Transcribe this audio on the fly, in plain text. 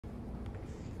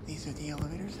These are the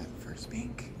elevators at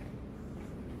 1stBank.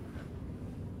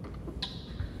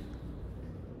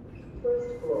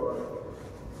 First floor.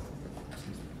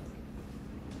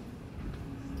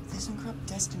 ThyssenKrupp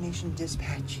Destination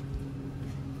Dispatch.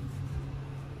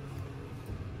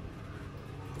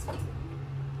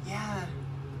 Yeah.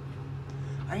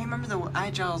 I remember the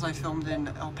Agiles I filmed in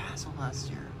El Paso last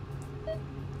year.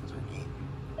 Those are neat.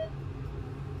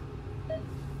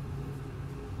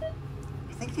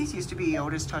 I think these used to be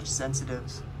Otis touch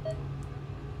sensitives.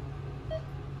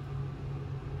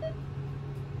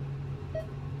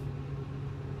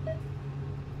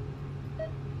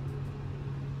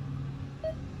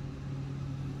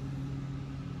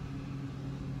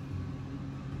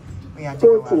 We have to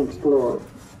go out. 14th floor.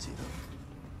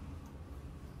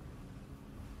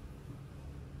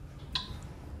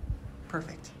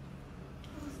 Perfect.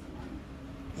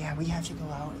 Yeah, we have to go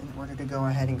out in order to go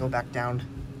ahead and go back down.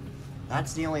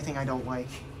 That's the only thing I don't like.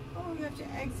 Oh, you have to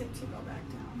exit to go back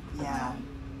down. Yeah.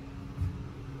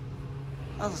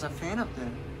 Oh, there's a fan up there.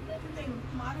 Did they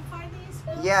modify these?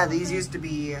 Yeah, these used to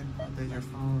be. There's your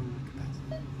phone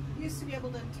capacity. You used to be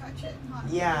able to touch it.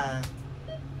 Yeah.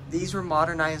 These were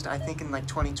modernized, I think, in like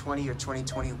 2020 or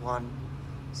 2021.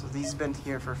 So these have been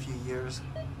here for a few years.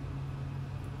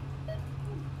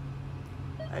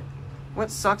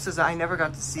 What sucks is I never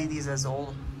got to see these as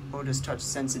old Otis touch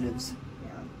sensitives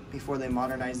before they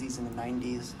modernized these in the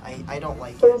 90s. I don't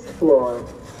like it. First floor.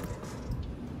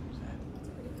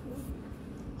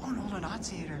 Oh, an old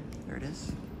Nazi theater. There it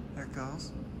is. There it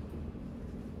goes.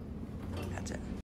 That's it.